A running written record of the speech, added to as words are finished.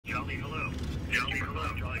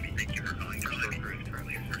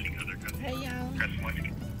Hey y'all.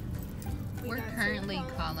 We're currently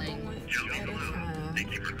calling.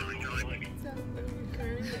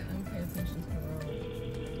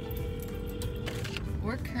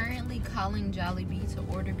 We're currently calling Jollibee to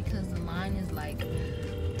order because the line is like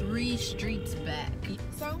 3 streets back.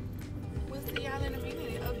 So, we'll see y'all in a minute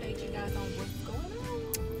and update you guys on what's going on.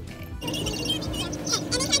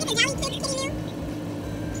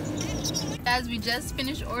 Guys, we just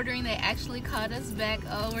finished ordering. They actually called us back.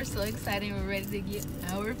 Oh, we're so excited. We're ready to get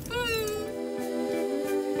our food.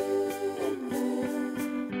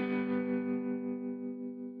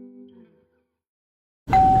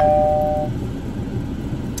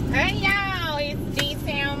 Hey y'all, it's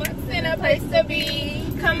D-Town Muks in a place to be.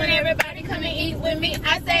 Come on everybody, come and eat with me.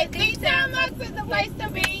 I say D-Town Muks is the place to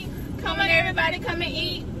be. Come on everybody, come and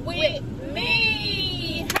eat with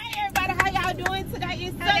me. Hey everybody, how y'all doing today?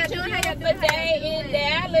 It's such a beautiful day in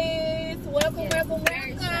Dallas. Welcome.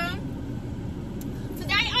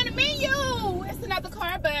 Today on the menu, it's another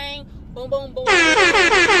CARBANG. Boom, boom, boom.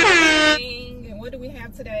 And what do we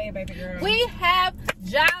have today, baby girl? We have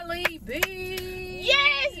Jollibee.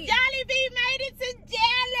 Yes, Jollibee made it to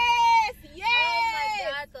Dallas. Yes. Oh my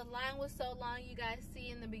God, the line was so long. You guys see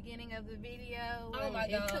in the beginning of the video. Oh my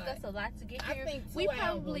God. It took us a lot to get here. I think we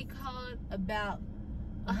probably called about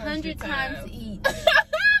 100 times each.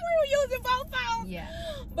 We were using both phones. Yeah.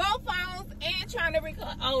 Both phones and trying to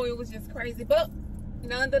record. Oh, it was just crazy. But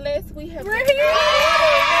nonetheless, we have We're here.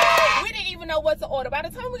 We didn't even know what to order. By the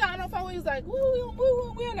time we got on the phone, we was like,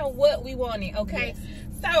 woo, we don't know what we wanted, okay? Yes.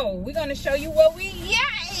 So, we're going to show you what we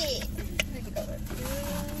got.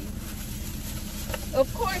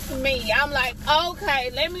 Of course, me. I'm like,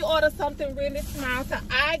 okay, let me order something really small. So,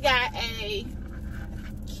 I got a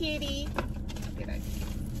kitty,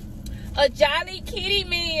 a Jolly Kitty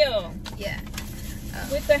meal. Yeah.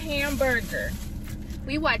 With the hamburger.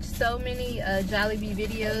 We watched so many Jollibee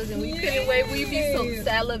videos and we couldn't wait. We'd be so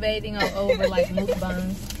salivating all over like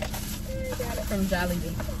mukbangs from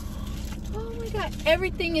Jollibee. Oh my God,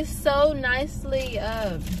 everything is so nicely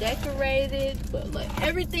decorated, but like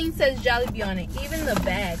everything says Jollibee on it, even the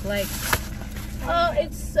bag. Like, oh,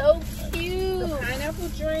 it's so cute. The pineapple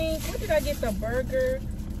drink. What did I get? The burger,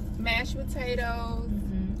 mashed potatoes,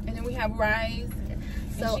 and then we have rice.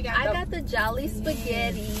 So I got the Jolly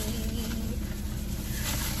spaghetti.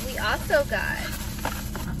 We also got,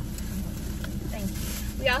 thank you.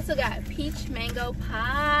 We also got peach mango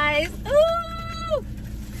pies. Ooh!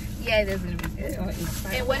 Yeah, this is gonna be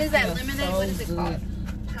good. And what is that lemonade? So what is it called?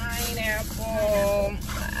 Pineapple.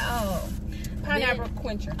 Wow. Pineapple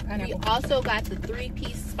quencher. We also got the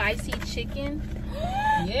 3-piece spicy chicken.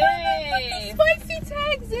 Yay! Spicy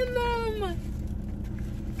tags in them.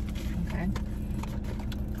 Okay.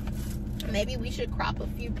 Maybe we should crop a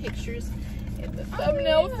few pictures in the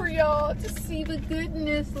thumbnail for y'all to see the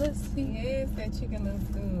goodness. Let's see. Yes, that chicken looks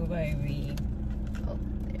good, baby. Oh,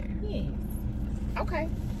 there. Yes. Okay.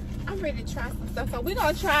 I'm ready to try some stuff. So we're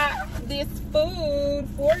going to try this food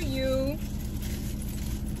for you.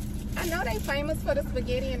 I know they famous for the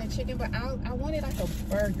spaghetti and the chicken, but I wanted like a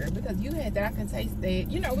burger because you had that. I can taste that.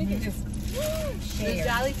 You know, we can just share. The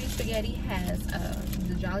Jollibee spaghetti has,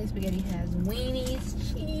 the Jolly spaghetti has weenies,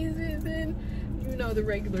 cheeses, and you know the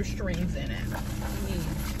regular strings in it. Yeah.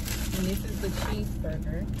 And this is the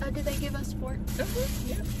cheeseburger. Did they give us fork?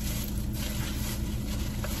 Yeah.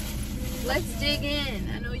 Let's dig in.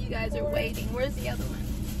 I know you guys are waiting. Where's the other one?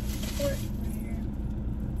 Fork. Right here.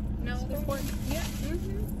 No, the fork? Yeah.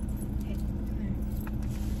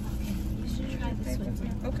 Okay, you should try this one too.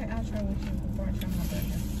 Okay, I'll try with you before I try my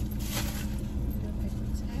burger.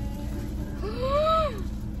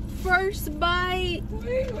 First bite.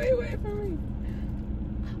 Wait for me.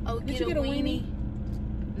 Oh, did you get a weenie?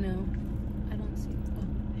 No, I don't see it. Oh,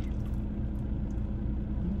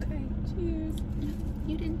 there. Okay, cheers.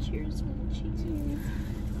 You didn't cheers for the cheese.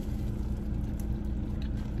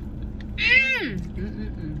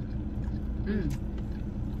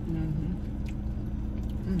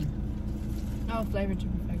 Oh, flavor to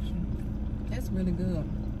perfection. That's really good.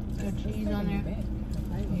 Got cheese on there.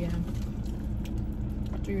 Yeah.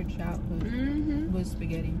 After your childhood with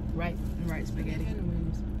spaghetti, right spaghetti.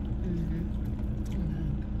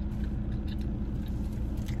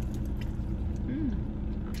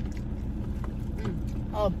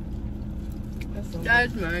 Oh,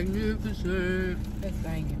 that's magnificent. That's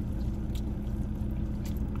banging.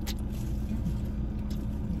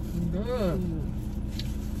 Good.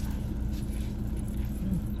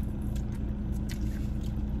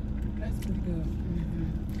 That's pretty good.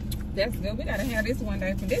 That's good. We gotta have this one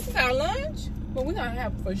day. This is our lunch, but we're gonna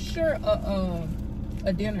have for sure a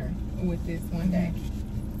a dinner with this one day.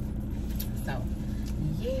 So,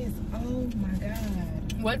 yes. Oh my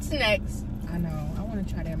God. What's next? I know. I want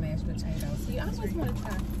to try that mashed potato. See, I always want to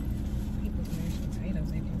try people's mashed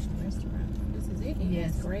potatoes they do from restaurants. This is it.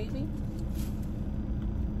 Yes. Gravy.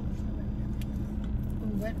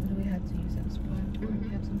 What do we have to use as well? Do we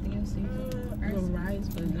have something else to use? Little rice,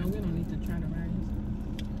 but no, we don't need to try the rice.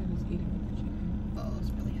 I just eat it with the chicken. Oh,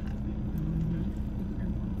 it's really hot. Mm-hmm. Be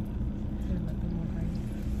careful. Put a little more rice.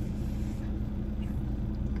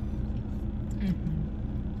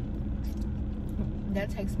 That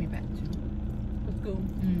takes me back to school.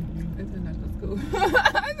 Mm-hmm. This is not the school.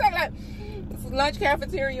 It's like lunch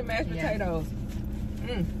cafeteria mashed potatoes.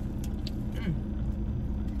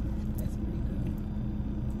 That's pretty good.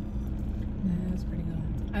 That's pretty good.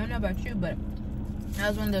 I don't know about you, but I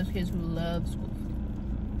was one of those kids who loved school food.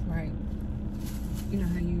 Right. You know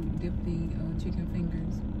how you dip the chicken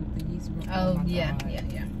fingers with the yeast roll? Oh, my yeah, God.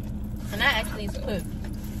 yeah. And I actually used to put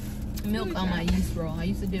milk on my yeast roll. I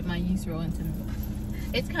used to dip my yeast roll into milk.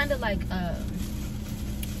 It's kind of like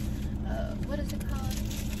what is it called?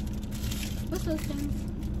 What's those things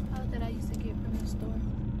that I used to get from the store?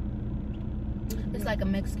 It's like a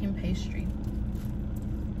Mexican pastry.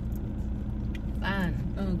 Fine.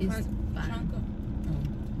 It's fine.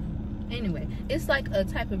 Anyway, it's like a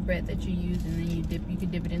type of bread that you use, and then you can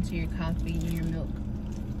dip it into your coffee and your milk.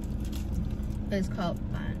 It's called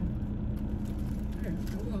fine.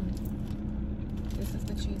 This is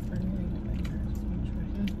the cheeseburger.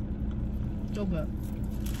 So good.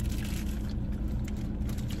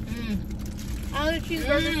 Oh, the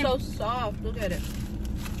cheeseburger is so soft. Look at it.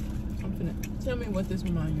 Tell me what this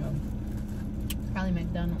reminds you of. Probably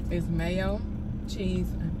McDonald's. It's mayo, cheese,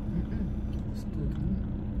 and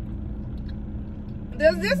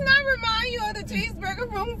does this not remind you of the cheeseburger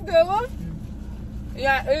from school?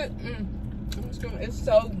 Yeah, it's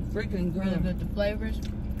so freaking good. Really good. The flavors.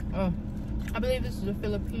 Oh, I believe this is a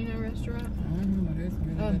Filipino restaurant. I don't know what this is.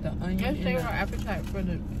 Really good. The onion. Let's save our appetite for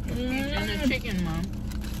the fish and the chicken, Mom.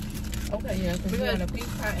 Okay, yeah, because we got a peach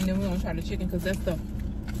pie, and then we're gonna try the chicken because that's the.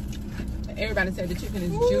 Everybody said the chicken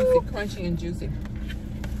is juicy, crunchy, and juicy.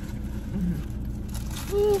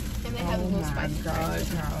 And they have a little spicy. God,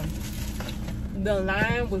 y'all. The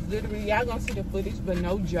line was literally, y'all gonna see the footage, but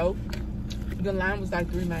no joke. The line was like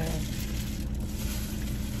 3 miles.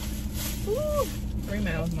 3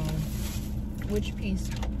 miles long. Which piece?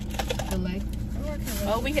 The leg?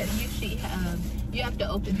 Oh, we had you have to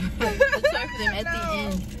open the serve them at the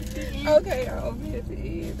end. Okay, I'll open it at the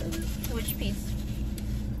end. Which piece?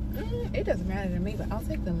 It doesn't matter to me, but I'll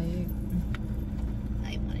take the leg.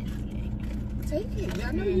 I wanted the leg. Take it.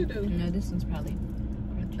 I know you do. No, this one's probably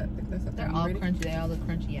crunchy. I think that's They're all crunchy. They all look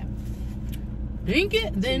crunchy, yeah. Drink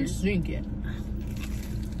it, then sink it.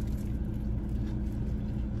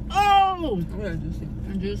 Oh! Really juicy.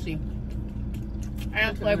 Juicy.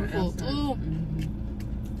 And flavorful. Ooh.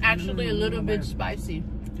 Actually, a little bit spicy.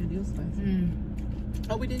 It is spicy.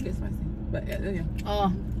 Oh, we did get spicy. But yeah.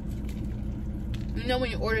 Oh. You know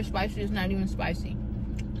when you order spicy, it's not even spicy.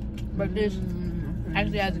 But this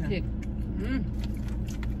actually has a kick. And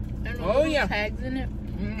yeah. Tags in it.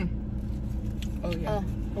 Oh yeah.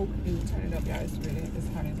 Oh, you turn it up, y'all. It's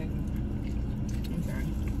hot as heck. I'm sorry.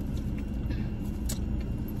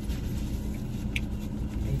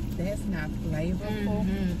 If that's not flavorful.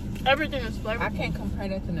 Everything is flavorful. I can't compare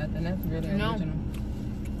that to nothing. That's really original.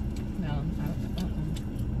 No,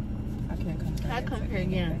 I can't compare. I compare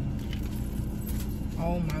again.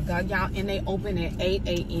 Oh my God, y'all! And they open at 8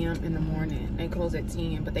 a.m. in the morning. They close at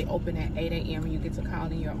 10, but they open at 8 a.m. and you get to call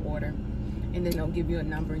in your order, and then they'll give you a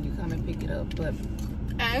number and you come and pick it up. But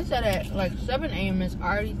and it said at like 7 a.m. it's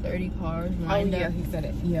already 30 cars lined up. He said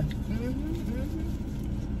it. Yeah.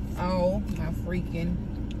 Oh my freaking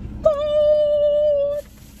God!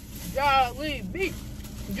 Jollibee.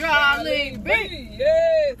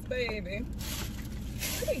 Yes, baby.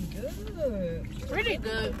 Pretty good. Pretty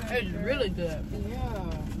good. It's really good.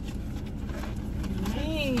 Yeah.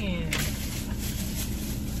 Man.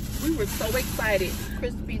 We were so excited.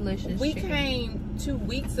 Crispy-licious We chicken. came 2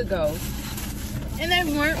 weeks ago. And they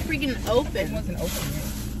weren't freaking It open. wasn't open yet.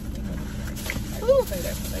 Ooh. Say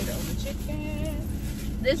that potato on the chicken.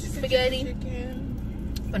 This spaghetti,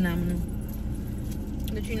 Chicken. phenomenal.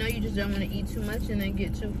 But you know you just don't want to eat too much and then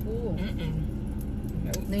get too full.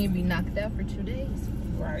 Nope. Then you'd be knocked out for 2 days.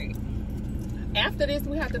 Right. After this,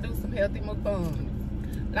 we have to do some healthy mukbang.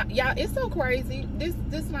 Y'all, it's so crazy.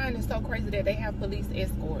 This line is so crazy that they have police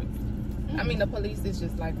escorts. I mean, the police is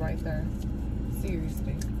just like right there.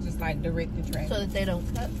 Seriously, just like directed traffic. So that they don't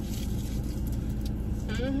cut.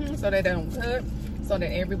 So they don't cut. so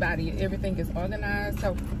that everything is organized.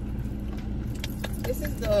 So this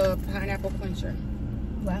is the pineapple quencher.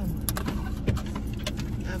 Wow.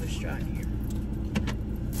 I have a straw in here.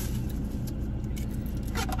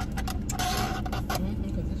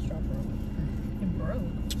 Because this straw broke. It broke.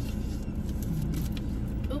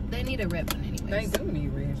 Oop, they need a red one anyway. They do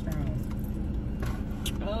need red straws.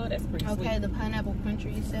 Oh, that's pretty sweet. Okay, the pineapple quencher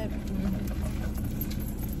you said.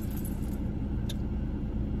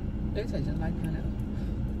 They taste just like pineapple.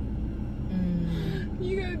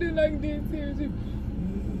 You gotta do like this here too.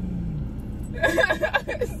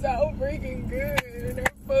 It's so freaking good. The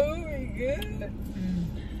food is good.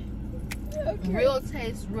 Okay. Real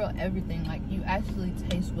taste, real everything. Like you actually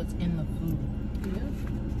taste what's in the food.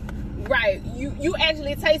 Yeah. Right. You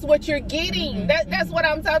actually taste what you're getting. That's what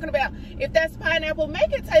I'm talking about. If that's pineapple,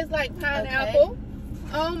 make it taste like pineapple. Okay.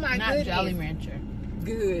 Oh my Not goodness. Jolly Rancher.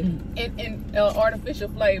 Good. And artificial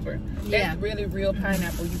flavor. That's really real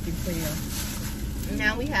pineapple, you can tell.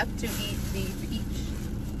 Now we have to eat the peach.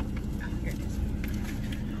 Oh, here it is.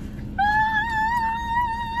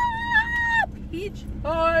 Peach.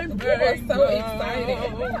 I'm so excited.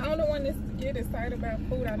 I'm the only one that's get excited about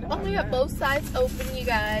food. I know. Oh, we got both sides open, you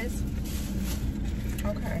guys.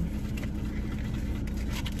 Okay.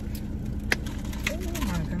 Oh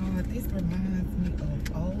my God, this reminds me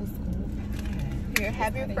of old school pie. Here,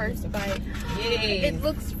 have your first bite. Yes. It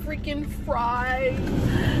looks freaking fried.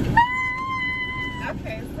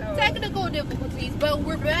 Okay, so Technical difficulties, but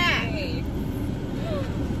we're back. Hey.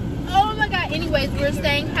 Oh my God. Anyways, we're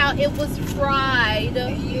saying how it was fried.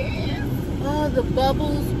 Yeah. Oh, the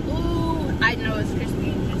bubbles. Ooh. I know it's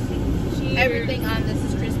crispy and juicy. Cheers. Everything on this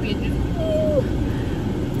is crispy and juicy. Ooh.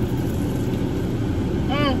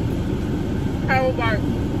 How about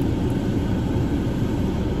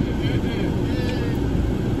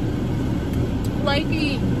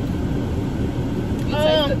Flaky. you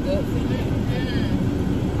taste the good thing?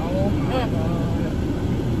 Oh my God.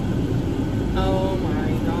 Oh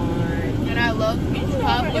my God. And I love peach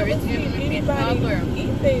cobbler. It's giving me peach cobbler.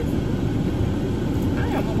 Eat this. I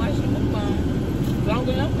am gonna watch you mukbang. As long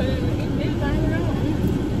as I'm putting it in this, I don't know.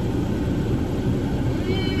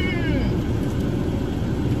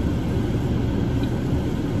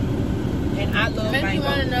 And I love Maybe you mango.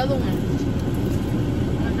 want another one.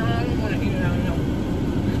 I don't want to eat it. I don't know.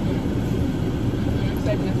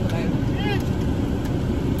 Saving this for later.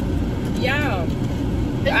 Y'all,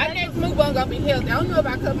 our next mukbang gonna be healthy. I don't know if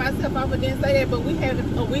I cut myself off or didn't say that, but we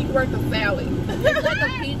have a week worth of salad. It's like a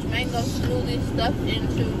peach mango smoothie stuffed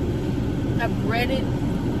into a breaded,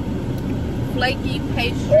 flaky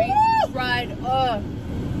pastry, fried.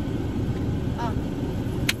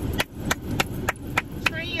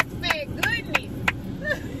 Trans-fat goodness.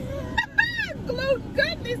 Glue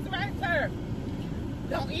goodness right there.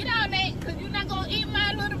 Don't eat all that, because you're not gonna eat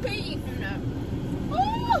my little piece. No.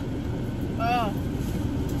 Ooh.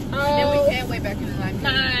 And then we can't wait back in the line.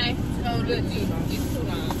 My Totally. goodness. It's too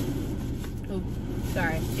long. Oh,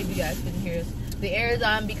 sorry if you guys couldn't hear us. The air is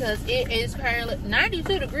on because it is currently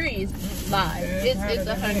 92 degrees live. It's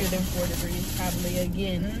 104 degrees probably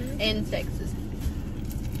again in Texas.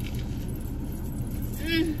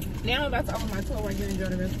 Now I'm about to open my tour while you enjoy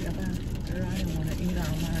the rest of your time. Girl, I didn't want to eat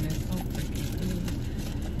all mine. It's so freaking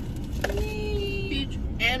good. Peach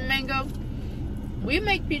and mango. We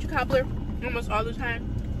make peach cobbler almost all the time.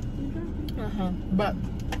 But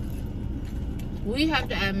we have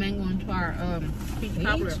to add mango into our peach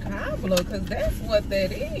cobbler. Peach cobbler, because that's what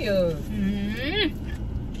that is.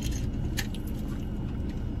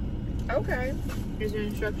 Okay. Here's your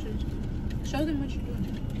instructions. Show them what you're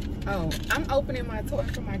doing. Oh, I'm opening my toy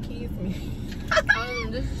for my kids.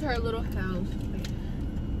 This is her little house.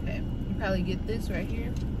 Okay, you probably get this right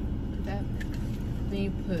here. That. Then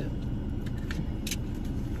you put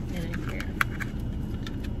in here.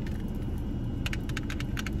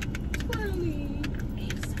 Twirly.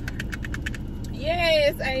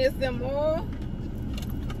 Yes, ASMR.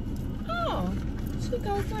 Oh, she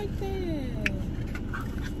goes like that.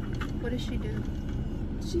 What does she do?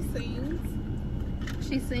 She sings.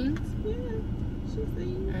 She sings? Yeah, she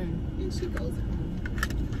sings. And she goes home.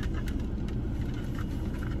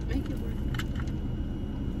 Make it work.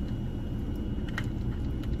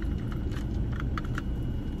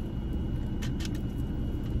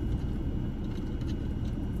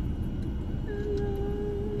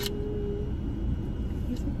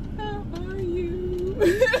 How are you?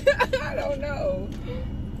 I don't know.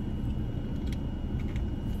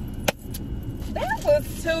 That was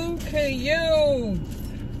too cute.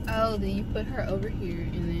 Oh, then you put her over here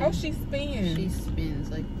and then Oh, she spins. she spins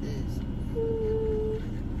like this. Ooh.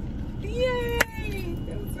 Yay!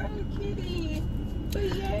 That's so kitty.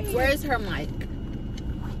 Where's her mic?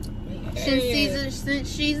 Since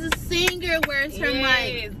she's a singer, where's her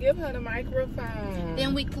mic? Give her the microphone.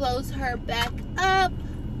 Then we close her back up,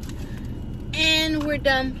 and we're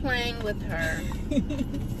done playing with her.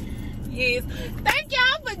 Yes. Thank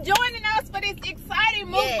y'all for joining us for this exciting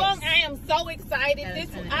mukbang. I am so excited.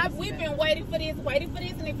 We've been waiting for this.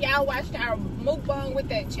 And if y'all watched our mukbang with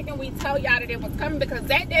that chicken, we told y'all that it was coming because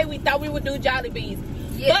that day we thought we would do Jollibees,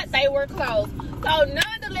 but they were closed. So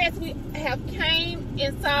nonetheless, we have came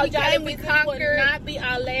and saw Jollibees. This will not be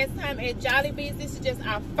our last time at Jollibees. This is just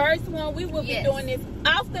our first one. We will be doing this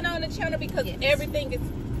often on the channel because everything is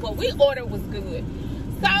what we ordered was good.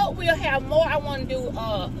 So we'll have more. I want to do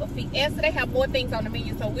a fiesta. They have more things on the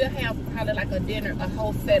menu, so we'll have probably like a dinner, a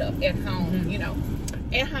whole setup at home, you know,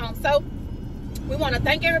 at home. So we want to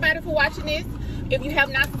thank everybody for watching this. If you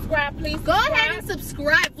have not subscribed, please go ahead and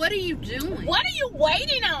subscribe. What are you doing? What are you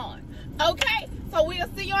waiting on? Okay, so we'll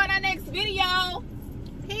see you on our next video.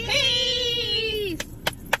 Peace.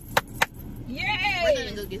 Yay. We're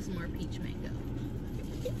gonna go get some more peach mango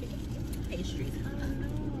pastries.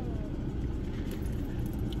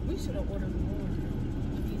 We should have ordered more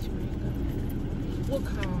peach mango. We'll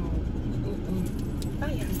call.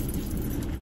 Bye, y'all.